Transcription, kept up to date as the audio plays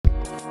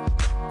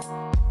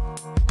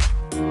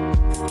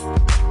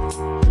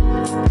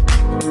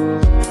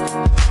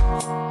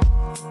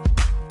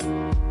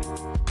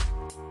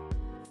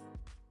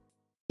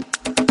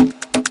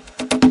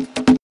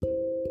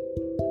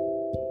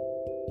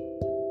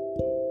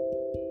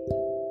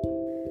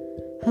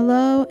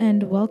Hello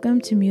and welcome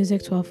to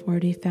Music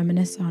 1240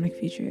 Feminist Sonic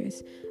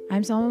Futures.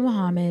 I'm Salma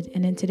Muhammad,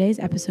 and in today's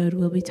episode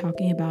we'll be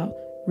talking about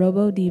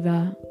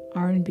Robo-Diva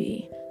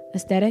R&B,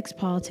 aesthetics,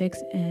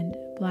 politics, and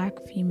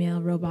Black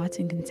female robots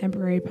in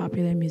contemporary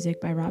popular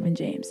music by Robin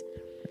James.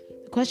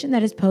 The question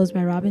that is posed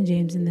by Robin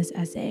James in this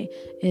essay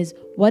is,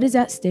 what is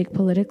at stake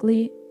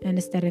politically and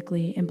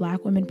aesthetically in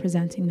Black women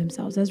presenting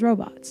themselves as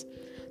robots?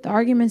 The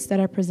arguments that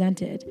are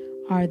presented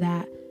are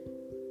that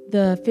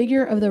the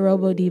figure of the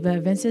Robo-Diva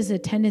evinces a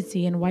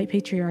tendency in white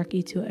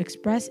patriarchy to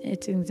express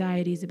its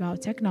anxieties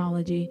about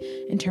technology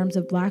in terms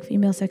of Black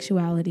female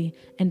sexuality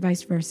and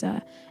vice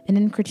versa, and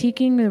in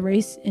critiquing the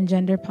race and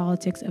gender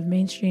politics of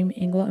mainstream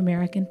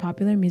Anglo-American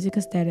popular music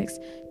aesthetics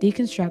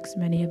deconstructs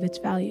many of its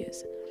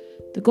values.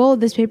 The goal of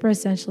this paper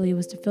essentially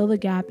was to fill the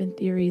gap in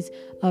theories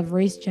of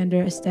race,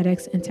 gender,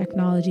 aesthetics, and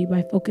technology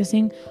by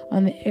focusing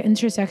on the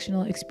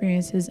intersectional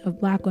experiences of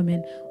Black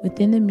women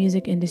within the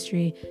music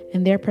industry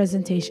and their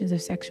presentations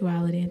of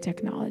sexuality and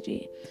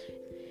technology.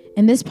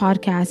 In this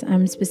podcast,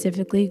 I'm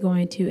specifically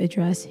going to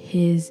address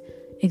his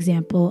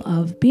example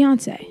of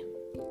Beyoncé.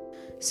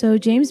 So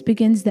James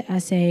begins the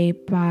essay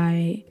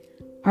by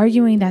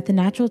arguing that the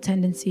natural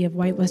tendency of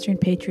white Western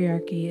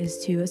patriarchy is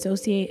to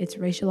associate its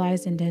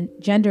racialized and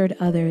gendered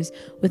others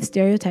with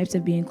stereotypes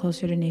of being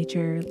closer to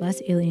nature,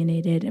 less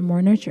alienated, and more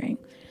nurturing.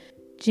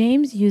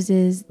 James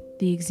uses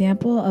the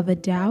example of a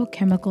Dow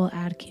chemical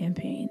ad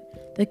campaign.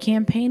 The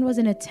campaign was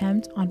an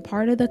attempt on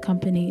part of the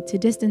company to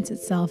distance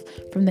itself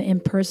from the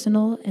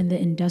impersonal and the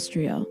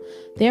industrial.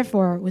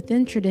 Therefore,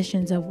 within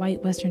traditions of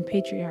white Western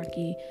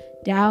patriarchy,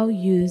 Dow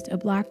used a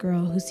Black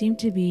girl who seemed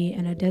to be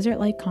in a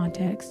desert-like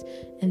context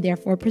and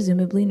therefore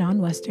presumably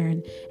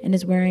non-Western and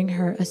is wearing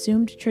her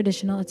assumed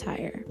traditional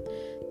attire.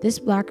 This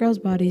Black girl's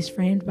body is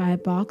framed by a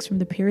box from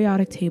the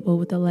periodic table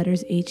with the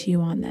letters HU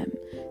on them,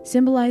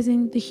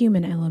 symbolizing the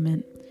human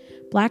element.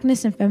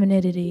 Blackness and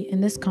femininity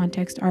in this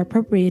context are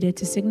appropriated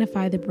to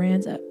signify the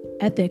brand's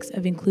ethics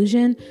of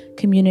inclusion,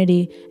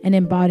 community, and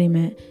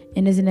embodiment,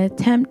 and is an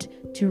attempt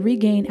to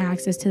regain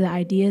access to the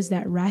ideas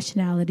that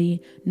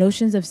rationality,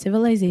 notions of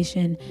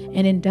civilization,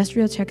 and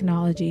industrial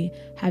technology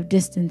have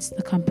distanced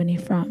the company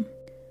from.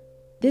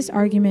 This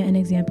argument and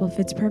example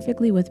fits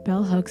perfectly with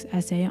Bell Hooks'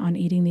 essay on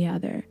eating the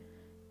other.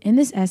 In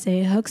this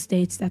essay, Hooks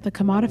states that the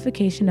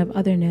commodification of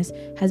otherness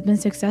has been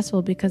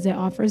successful because it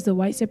offers the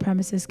white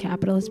supremacist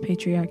capitalist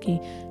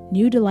patriarchy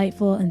new,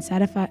 delightful, and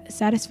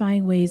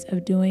satisfying ways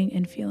of doing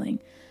and feeling.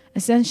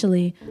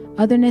 Essentially,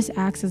 otherness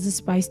acts as a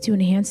spice to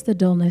enhance the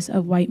dullness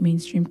of white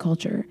mainstream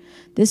culture.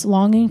 This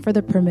longing for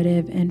the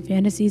primitive and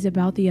fantasies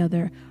about the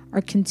other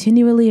are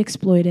continually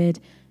exploited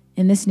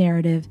in this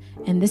narrative,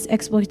 and this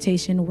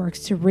exploitation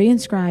works to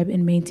reinscribe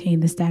and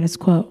maintain the status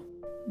quo.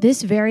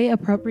 This very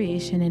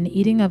appropriation and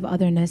eating of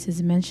otherness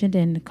is mentioned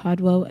in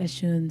Codwo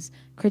Eshun's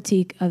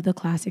critique of the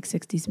classic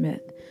 60s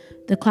myth.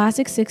 The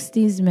classic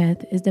 60s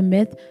myth is the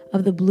myth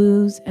of the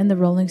blues and the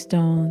Rolling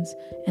Stones,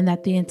 and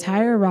that the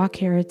entire rock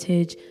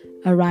heritage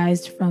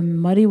arised from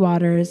Muddy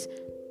Waters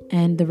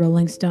and the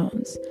Rolling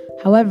Stones.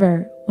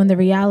 However, when the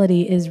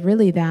reality is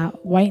really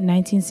that white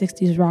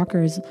 1960s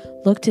rockers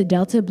looked to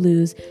Delta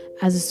blues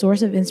as a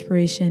source of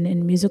inspiration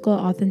in musical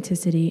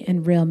authenticity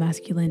and real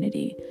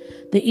masculinity.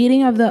 The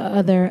eating of the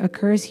other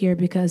occurs here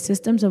because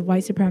systems of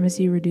white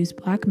supremacy reduce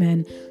Black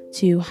men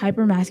to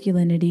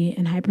hypermasculinity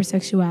and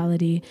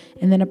hypersexuality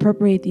and then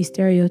appropriate these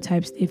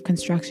stereotypes they've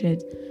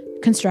constructed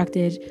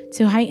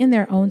to heighten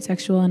their own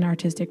sexual and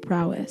artistic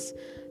prowess.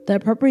 The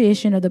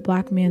appropriation of the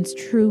Black man's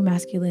true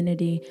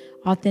masculinity,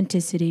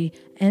 authenticity,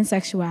 and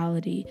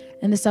sexuality,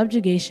 and the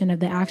subjugation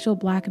of the actual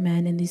Black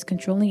men in these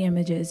controlling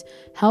images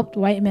helped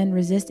white men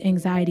resist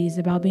anxieties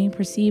about being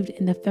perceived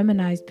in the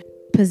feminized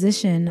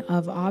position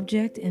of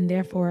object and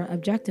therefore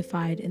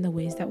objectified in the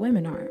ways that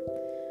women are.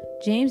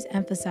 James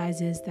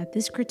emphasizes that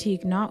this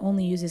critique not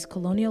only uses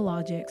colonial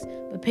logics,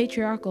 but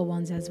patriarchal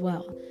ones as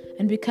well.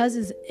 And because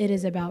it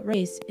is about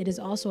race, it is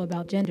also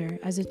about gender,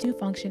 as the two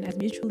function as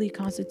mutually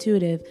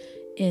constitutive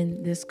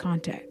in this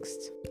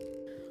context.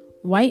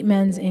 White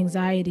men's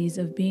anxieties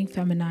of being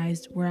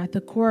feminized were at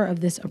the core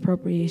of this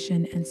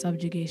appropriation and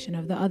subjugation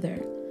of the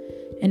other.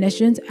 In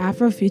Eshun's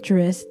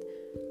Afrofuturist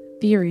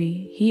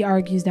theory, he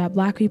argues that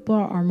Black people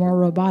are more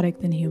robotic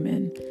than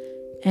human,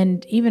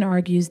 and even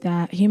argues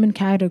that human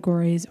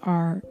categories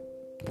are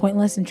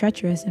pointless and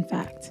treacherous, in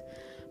fact.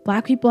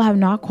 Black people have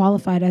not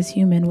qualified as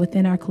human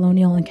within our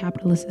colonial and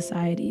capitalist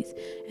societies,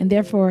 and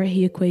therefore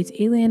he equates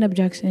alien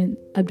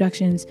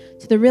abductions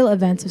to the real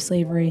events of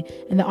slavery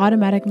and the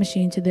automatic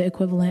machine to the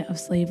equivalent of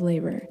slave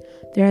labor.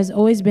 There has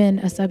always been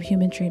a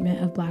subhuman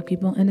treatment of Black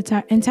people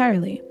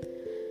entirely.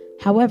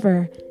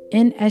 However,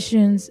 in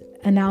Eshun's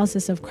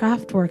analysis of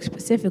Kraftwerk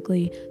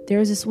specifically, there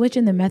is a switch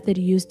in the method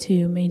used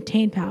to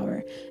maintain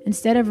power.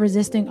 Instead of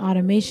resisting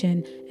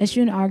automation,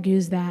 Eshun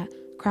argues that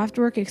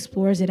Kraftwerk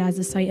explores it as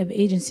a site of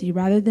agency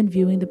rather than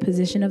viewing the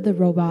position of the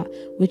robot,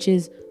 which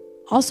is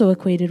also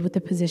equated with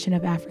the position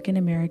of African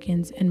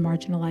Americans and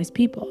marginalized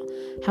people.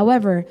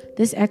 However,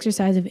 this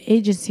exercise of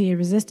agency and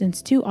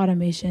resistance to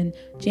automation,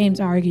 James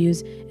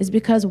argues, is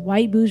because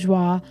white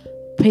bourgeois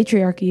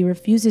patriarchy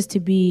refuses to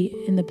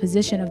be in the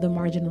position of the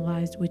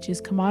marginalized, which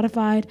is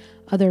commodified,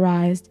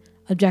 otherized,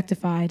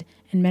 objectified,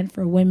 and meant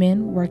for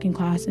women, working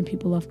class, and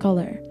people of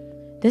color.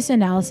 This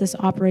analysis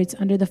operates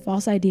under the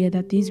false idea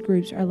that these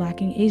groups are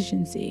lacking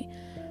agency.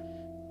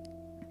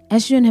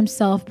 Eshun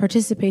himself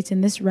participates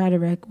in this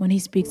rhetoric when he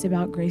speaks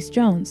about Grace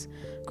Jones.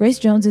 Grace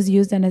Jones is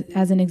used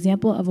as an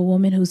example of a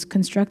woman who's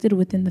constructed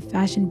within the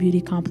fashion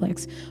beauty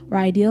complex, where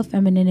ideal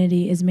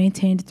femininity is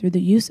maintained through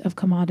the use of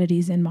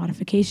commodities and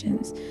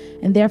modifications,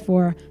 and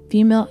therefore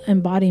female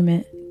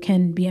embodiment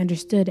can be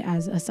understood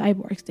as a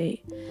cyborg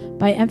state.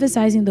 By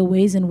emphasizing the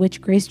ways in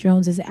which Grace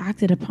Jones is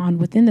acted upon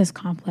within this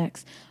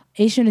complex,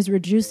 Eshun is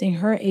reducing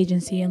her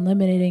agency and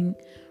limiting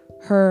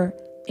her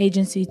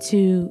agency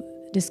to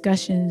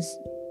discussions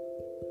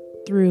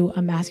through a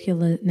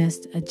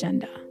masculinist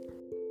agenda.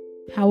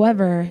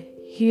 However,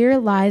 here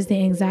lies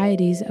the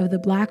anxieties of the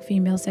Black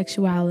female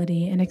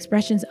sexuality and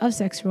expressions of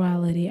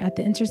sexuality at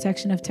the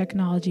intersection of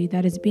technology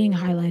that is being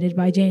highlighted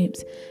by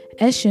James.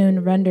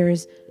 Eshun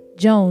renders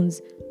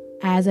Jones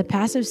as a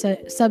passive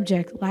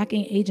subject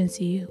lacking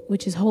agency,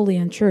 which is wholly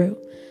untrue.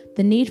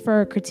 The need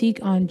for a critique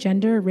on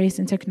gender, race,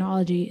 and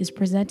technology is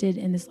presented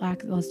in this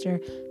lackluster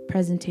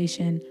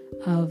presentation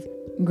of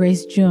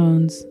Grace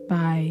Jones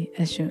by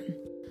Eshun.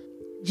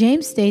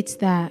 James states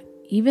that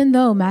even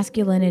though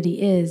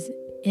masculinity is,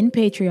 in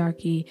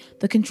patriarchy,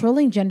 the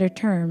controlling gender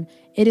term,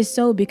 it is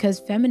so because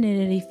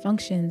femininity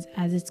functions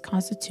as its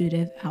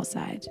constitutive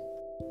outside.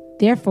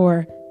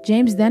 Therefore,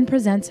 James then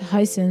presents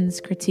Huyson's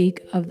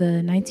critique of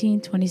the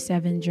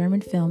 1927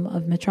 German film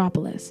of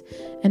Metropolis.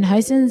 In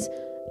Huyson's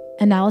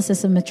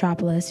analysis of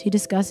Metropolis, he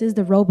discusses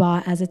the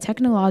robot as a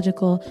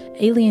technological,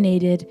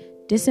 alienated,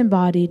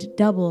 disembodied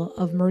double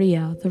of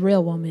Maria, the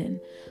real woman.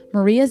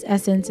 Maria's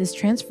essence is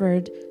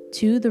transferred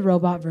to the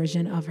robot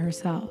version of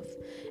herself.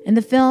 In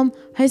the film,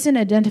 Huyson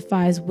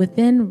identifies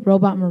within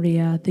Robot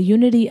Maria the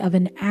unity of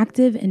an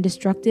active and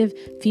destructive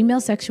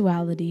female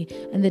sexuality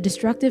and the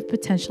destructive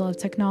potential of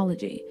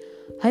technology.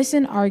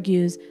 Huyson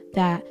argues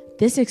that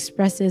this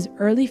expresses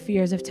early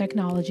fears of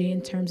technology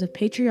in terms of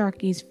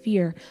patriarchy's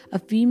fear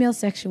of female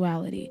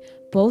sexuality.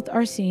 Both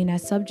are seen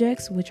as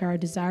subjects which are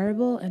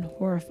desirable and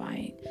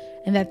horrifying,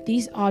 and that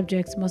these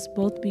objects must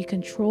both be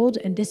controlled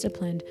and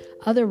disciplined,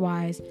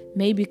 otherwise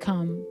may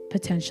become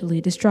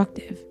potentially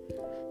destructive.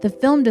 The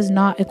film does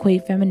not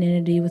equate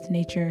femininity with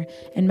nature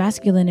and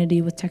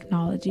masculinity with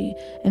technology,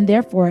 and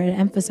therefore it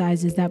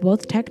emphasizes that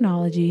both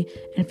technology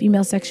and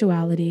female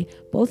sexuality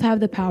both have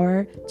the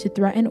power to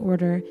threaten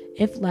order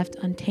if left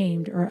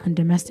untamed or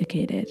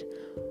undomesticated.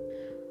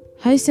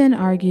 Huyson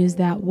argues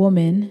that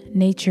woman,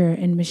 nature,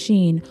 and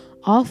machine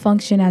all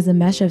function as a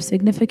mesh of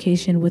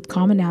signification with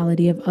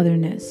commonality of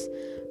otherness.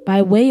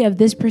 By way of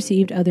this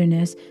perceived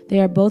otherness, they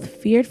are both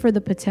feared for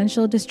the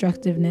potential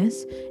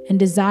destructiveness and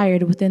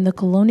desired within the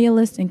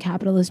colonialist and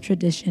capitalist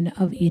tradition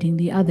of eating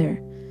the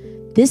other.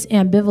 This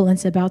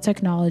ambivalence about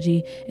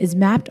technology is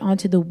mapped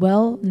onto the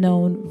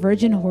well-known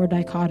virgin-whore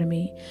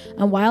dichotomy,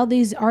 and while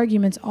these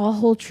arguments all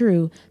hold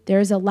true, there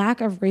is a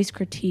lack of race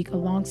critique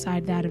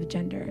alongside that of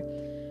gender.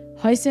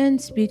 Huyson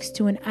speaks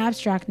to an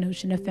abstract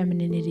notion of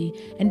femininity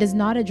and does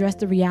not address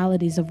the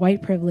realities of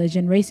white privilege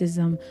and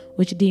racism,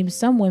 which deems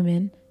some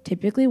women,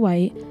 typically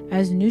white,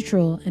 as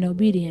neutral and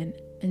obedient,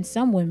 and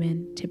some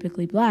women,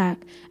 typically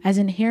Black, as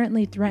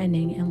inherently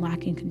threatening and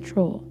lacking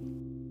control.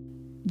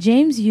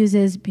 James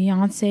uses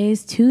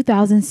Beyoncé's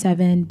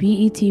 2007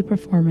 BET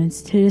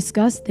performance to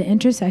discuss the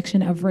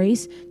intersection of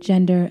race,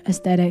 gender,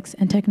 aesthetics,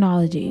 and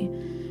technology.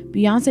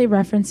 Beyoncé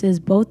references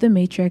both The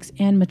Matrix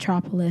and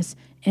Metropolis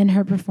in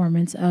her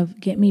performance of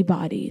Get Me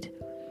Bodied.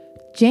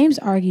 James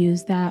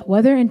argues that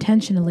whether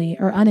intentionally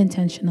or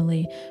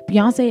unintentionally,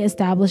 Beyoncé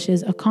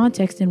establishes a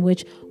context in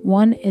which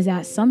one is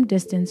at some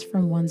distance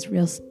from one's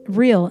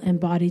real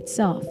embodied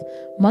self.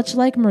 Much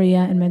like Maria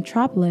and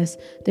Metropolis,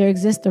 there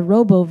exists the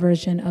robo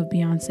version of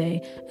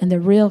Beyoncé and the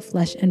real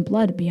flesh and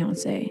blood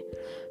Beyoncé.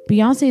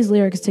 Beyoncé's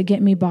lyrics to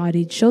Get Me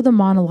Bodied show the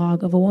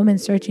monologue of a woman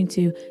searching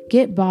to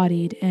get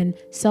bodied and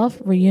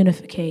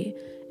self-reunificate.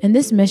 In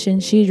this mission,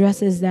 she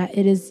addresses that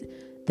it is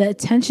the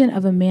attention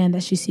of a man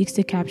that she seeks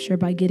to capture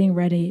by getting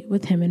ready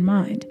with him in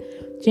mind.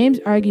 James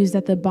argues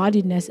that the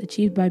bodiedness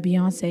achieved by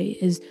Beyoncé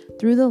is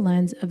through the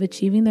lens of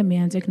achieving the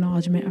man's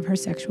acknowledgement of her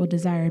sexual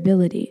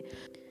desirability.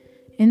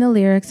 In the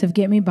lyrics of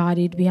Get Me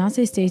Bodied,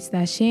 Beyoncé states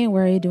that she ain't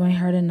worried doing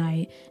her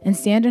tonight and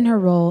stand in her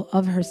role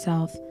of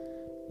herself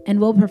and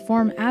will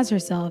perform as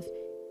herself,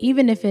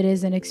 even if it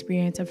is an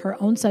experience of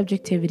her own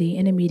subjectivity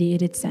in a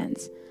mediated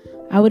sense.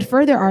 I would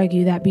further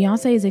argue that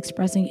Beyoncé is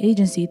expressing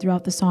agency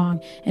throughout the song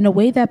in a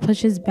way that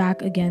pushes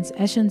back against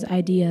Eshun's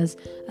ideas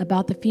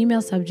about the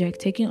female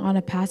subject taking on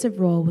a passive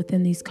role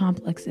within these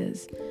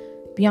complexes.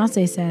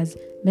 Beyoncé says,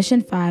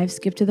 Mission 5,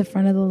 skip to the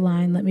front of the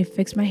line, let me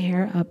fix my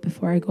hair up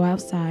before I go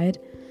outside.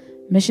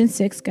 Mission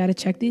 6, gotta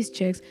check these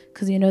chicks,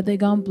 cause you know they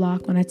gon'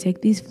 block when I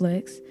take these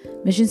flicks.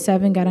 Mission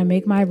 7, gotta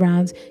make my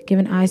rounds,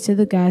 giving eyes to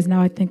the guys, now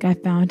I think I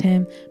found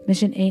him.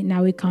 Mission 8,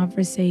 now we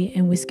conversate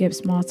and we skip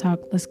small talk,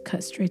 let's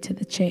cut straight to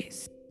the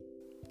chase.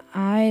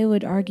 I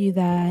would argue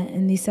that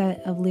in the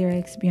set of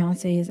lyrics,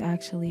 Beyonce is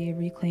actually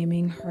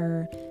reclaiming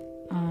her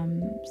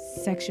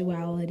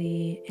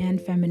sexuality and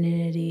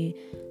femininity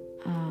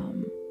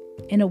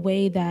in a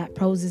way that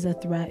poses a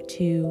threat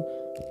to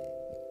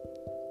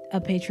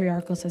a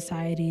patriarchal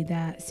society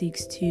that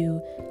seeks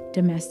to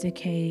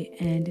domesticate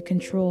and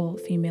control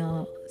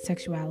female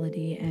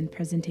sexuality and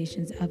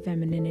presentations of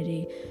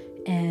femininity,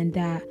 and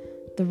that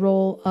the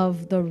role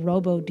of the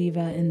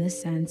Robo-Diva in this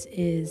sense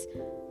is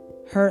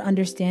her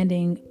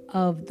understanding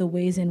of the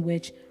ways in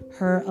which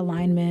her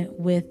alignment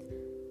with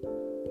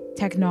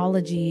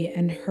technology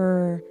and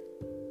her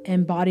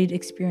embodied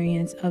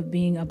experience of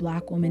being a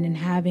Black woman and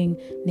having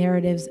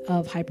narratives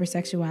of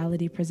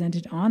hypersexuality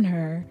presented on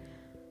her,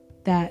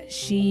 that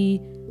she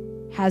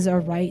has a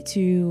right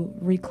to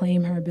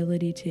reclaim her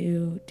ability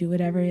to do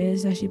whatever it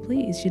is that she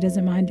pleases. She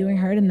doesn't mind doing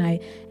her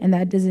tonight, and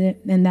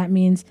that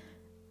means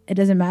it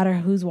doesn't matter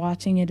who's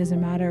watching. It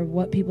doesn't matter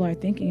what people are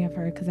thinking of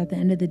her, because at the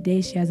end of the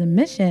day, she has a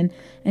mission,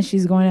 and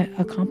she's going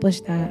to accomplish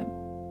that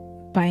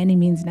by any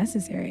means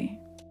necessary.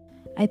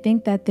 I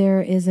think that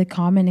there is a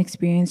common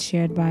experience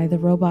shared by the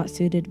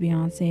robot-suited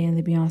Beyonce and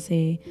the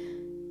Beyonce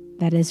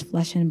that is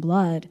flesh and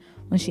blood.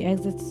 When she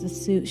exits the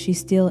suit, she's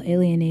still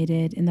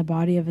alienated in the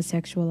body of a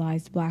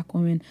sexualized Black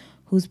woman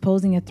who's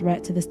posing a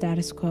threat to the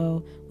status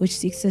quo, which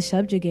seeks to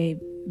subjugate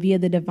via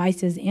the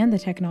devices and the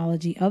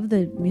technology of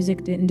the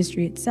music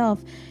industry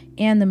itself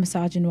and the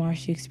misogynoir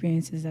she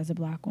experiences as a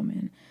Black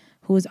woman,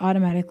 who is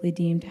automatically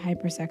deemed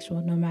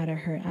hypersexual no matter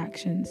her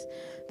actions.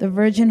 The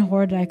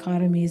virgin-whore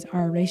dichotomies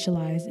are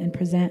racialized and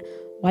present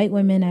white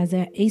women as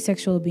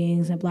asexual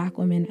beings and Black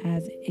women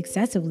as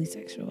excessively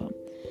sexual.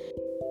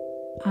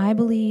 I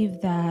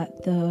believe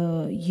that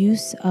the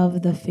use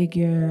of the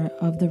figure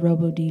of the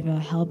Robo-Diva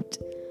helped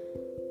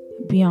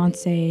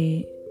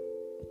Beyonce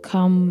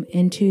come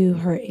into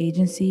her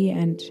agency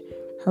and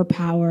her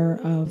power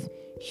of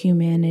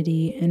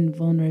humanity and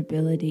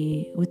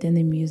vulnerability within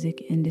the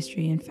music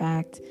industry. In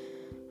fact,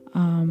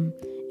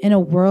 in a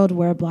world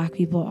where Black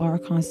people are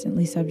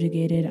constantly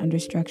subjugated under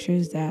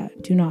structures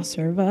that do not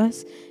serve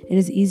us, it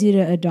is easy to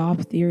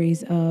adopt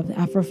theories of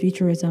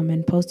Afrofuturism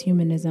and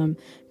posthumanism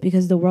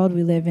because the world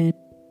we live in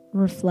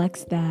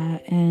reflects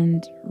that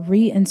and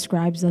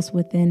reinscribes us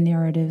within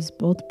narratives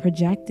both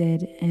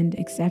projected and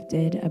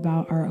accepted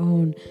about our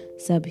own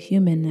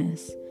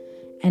subhumanness.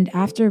 And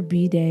after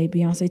B-Day,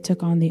 Beyonce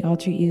took on the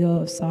alter ego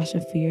of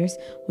Sasha Fierce,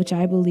 which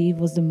I believe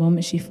was the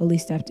moment she fully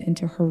stepped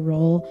into her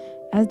role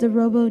as the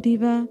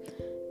Robo-Diva.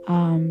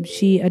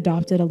 She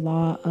adopted a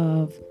lot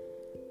of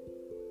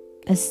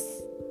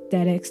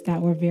aesthetics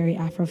that were very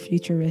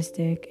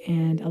Afrofuturistic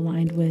and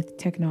aligned with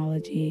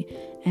technology.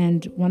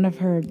 And one of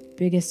her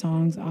biggest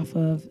songs off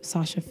of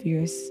Sasha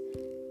Fierce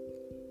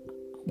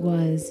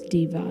was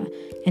Diva.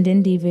 And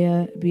in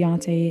Diva,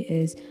 Beyonce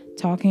is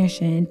talking her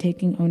shit and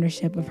taking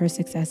ownership of her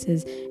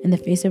successes in the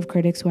face of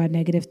critics who had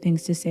negative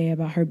things to say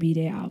about her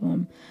B-Day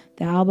album.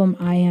 The album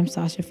I Am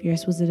Sasha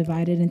Fierce was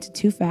divided into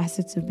two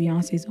facets of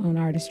Beyonce's own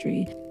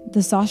artistry.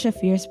 The Sasha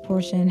Fierce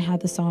portion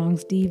had the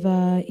songs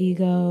Diva,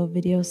 Ego,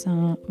 Video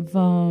Song,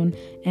 Vone,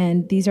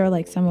 and these are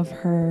like some of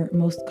her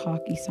most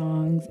cocky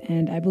songs.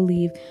 And I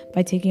believe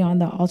by taking on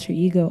the alter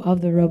ego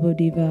of the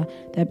Robo-Diva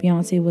that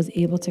Beyonce was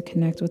able to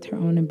connect with her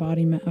own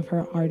embodiment of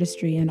her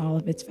artistry and all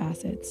of its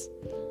facets.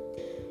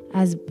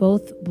 As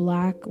both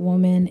Black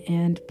woman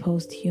and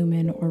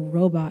post-human or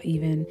robot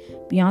even,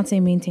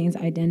 Beyonce maintains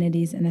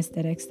identities and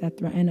aesthetics that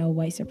threaten a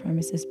white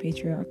supremacist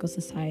patriarchal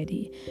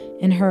society.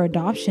 In her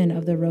adoption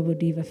of the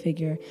Robo-Diva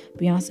figure,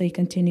 Beyonce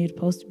continued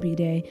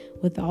post-B-Day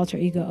with the alter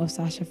ego of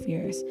Sasha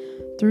Fierce.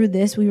 Through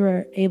this, we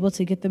were able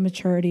to get the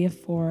maturity of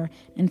 4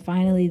 and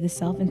finally the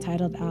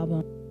self-entitled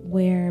album,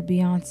 where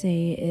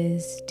Beyonce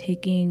is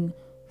taking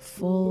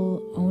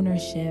full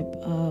ownership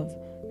of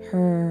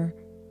her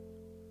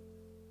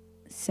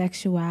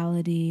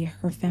sexuality,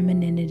 her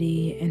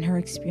femininity, and her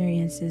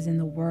experiences in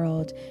the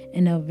world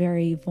in a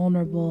very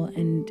vulnerable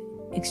and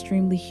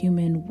extremely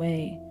human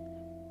way.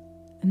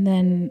 And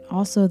then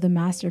also the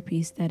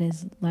masterpiece that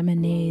is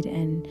Lemonade,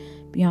 and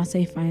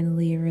Beyonce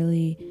finally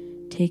really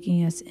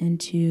taking us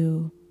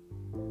into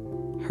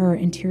her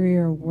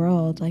interior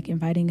world, like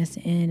inviting us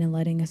in and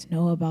letting us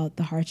know about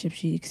the hardship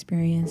she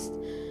experienced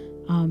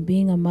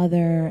being a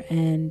mother,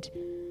 and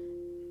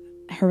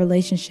her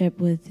relationship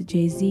with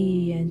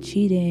Jay-Z and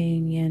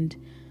cheating and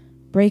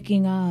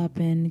breaking up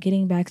and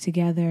getting back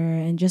together,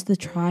 and just the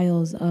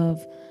trials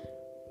of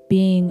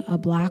being a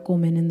Black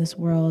woman in this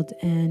world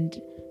and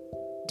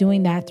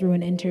doing that through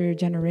an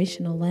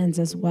intergenerational lens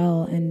as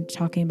well, and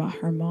talking about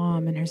her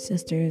mom and her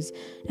sisters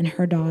and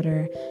her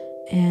daughter.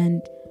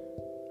 And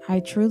I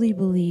truly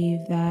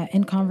believe that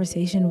in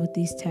conversation with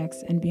these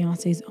texts and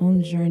Beyonce's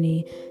own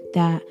journey,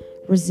 that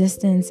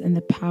resistance and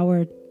the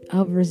power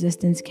of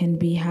resistance can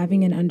be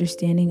having an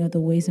understanding of the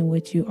ways in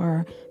which you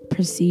are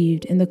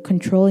perceived and the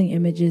controlling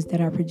images that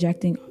are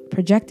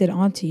projected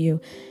onto you,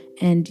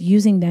 and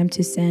using them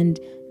to send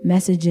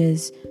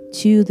messages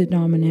to the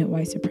dominant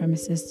white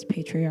supremacist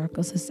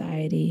patriarchal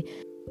society.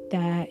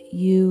 that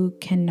you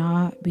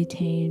cannot be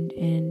tamed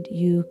and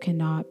you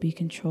cannot be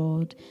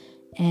controlled.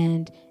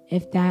 And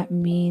if that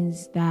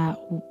means that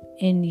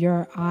in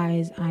your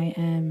eyes I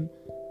am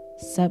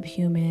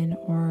subhuman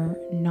or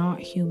not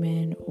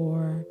human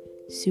or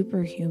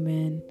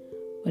superhuman,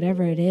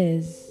 whatever it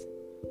is,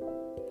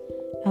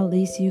 at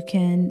least you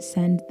can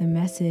send the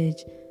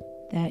message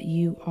that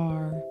you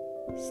are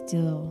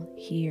still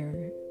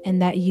here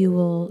and that you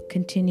will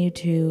continue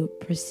to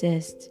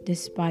persist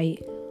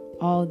despite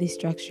all these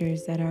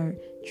structures that are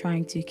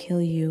trying to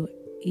kill you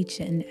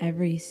each and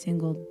every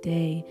single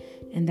day,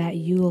 and that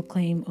you will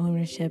claim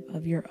ownership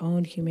of your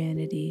own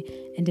humanity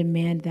and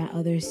demand that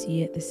others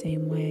see it the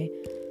same way.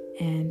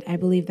 And I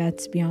believe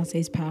that's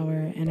Beyonce's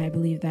power, and I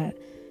believe that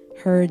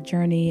her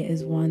journey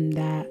is one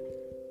that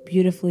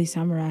beautifully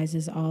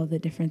summarizes all the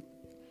different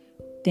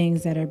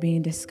things that are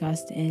being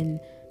discussed in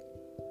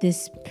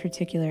this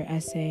particular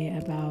essay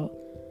about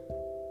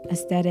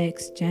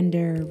aesthetics,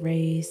 gender,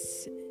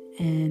 race,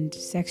 and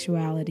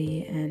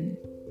sexuality. And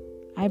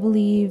I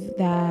believe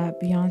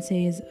that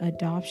Beyonce's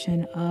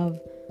adoption of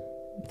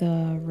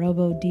the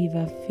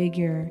Robo-Diva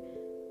figure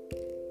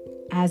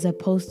as a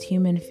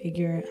post-human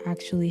figure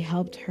actually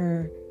helped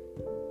her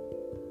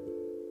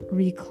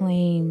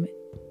reclaim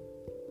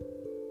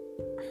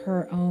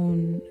her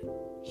own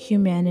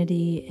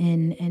humanity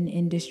in an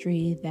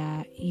industry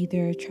that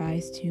either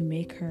tries to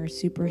make her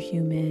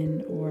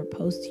superhuman or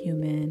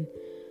post-human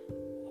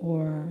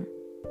or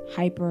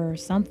hyper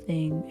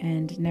something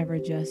and never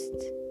just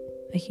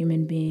a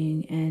human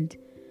being. And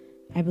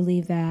I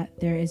believe that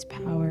there is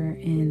power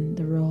in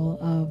the role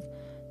of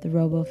the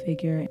robo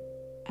figure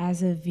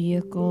as a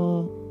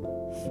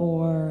vehicle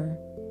for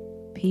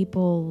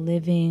people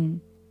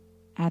living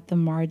at the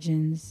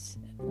margins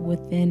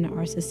within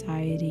our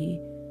society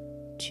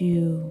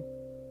to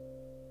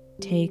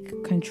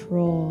take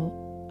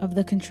control of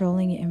the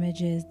controlling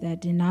images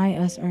that deny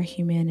us our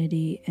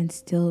humanity and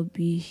still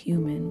be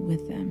human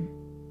with them.